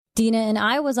Dina and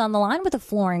I was on the line with a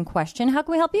flooring question. How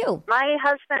can we help you? My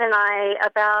husband and I,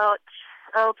 about,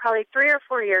 probably 3 or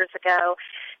 4 years ago,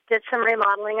 did some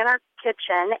remodeling in our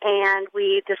kitchen, and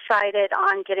we decided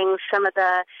on getting some of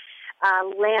the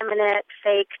laminate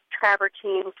fake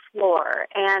travertine floor.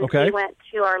 And we went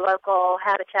to our local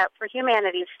Habitat for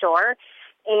Humanity store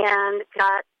and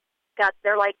got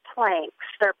they're like planks.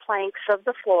 They're planks of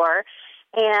the floor,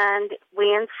 and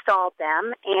we installed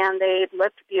them, and they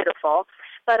looked beautiful.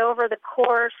 But over the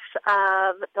course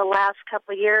of the last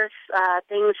couple of years,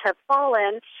 things have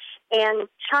fallen, and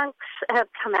chunks have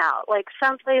come out. Like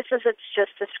some places it's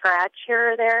just a scratch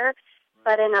here or there,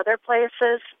 but in other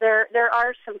places there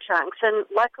are some chunks. And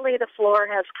luckily the floor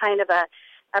has kind of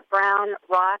a brown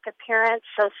rock appearance,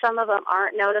 so some of them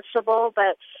aren't noticeable,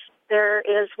 but there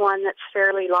is one that's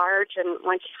fairly large, and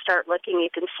once you start looking, you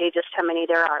can see just how many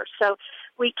there are. So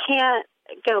we can't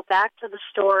go back to the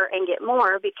store and get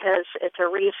more because it's a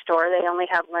restore. They only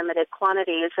have limited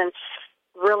quantities, and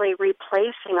really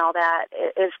replacing all that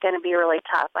is going to be really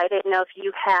tough. I didn't know if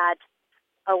you had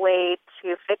a way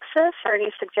to fix this or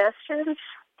any suggestions.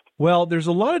 Well, there's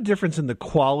a lot of difference in the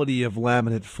quality of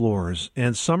laminate floors,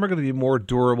 and some are going to be more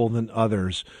durable than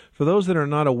others. For those that are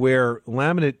not aware,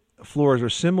 laminate floors are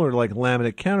similar to like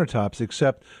laminate countertops,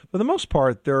 except for the most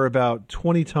part, they're about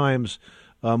 20 times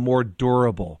more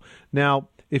durable. Now,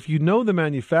 if you know the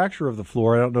manufacturer of the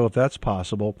floor, I don't know if that's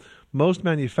possible, most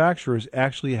manufacturers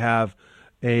actually have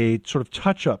a sort of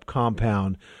touch-up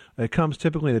compound. It comes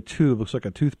typically in a tube, looks like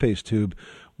a toothpaste tube,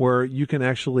 where you can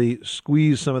actually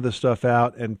squeeze some of this stuff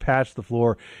out and patch the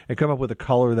floor and come up with a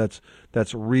color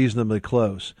that's reasonably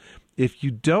close. If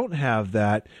you don't have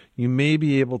that, you may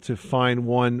be able to find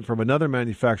one from another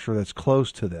manufacturer that's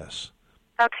close to this.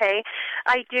 Okay.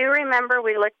 I do remember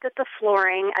we looked at the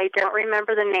flooring. I don't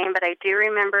remember the name, but I do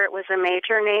remember it was a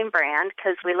major name brand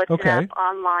because we looked it up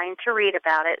online to read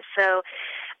about it. So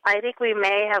I think we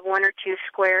may have one or two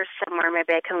squares somewhere.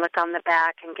 Maybe I can look on the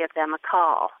back and give them a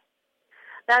call.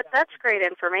 That's great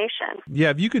information.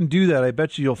 Yeah, if you can do that, I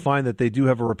bet you'll find that they do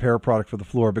have a repair product for the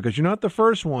floor, because you're not the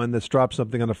first one that's dropped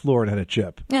something on the floor and had a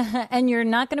chip. And you're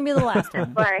not going to be the last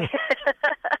one. Right.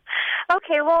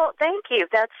 Okay, well, thank you.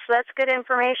 That's good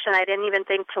information. I didn't even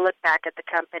think to look back at the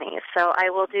company, so I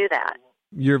will do that.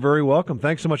 You're very welcome.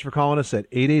 Thanks so much for calling us at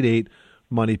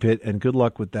 888-MONEY-PIT, and good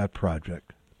luck with that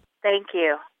project. Thank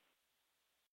you.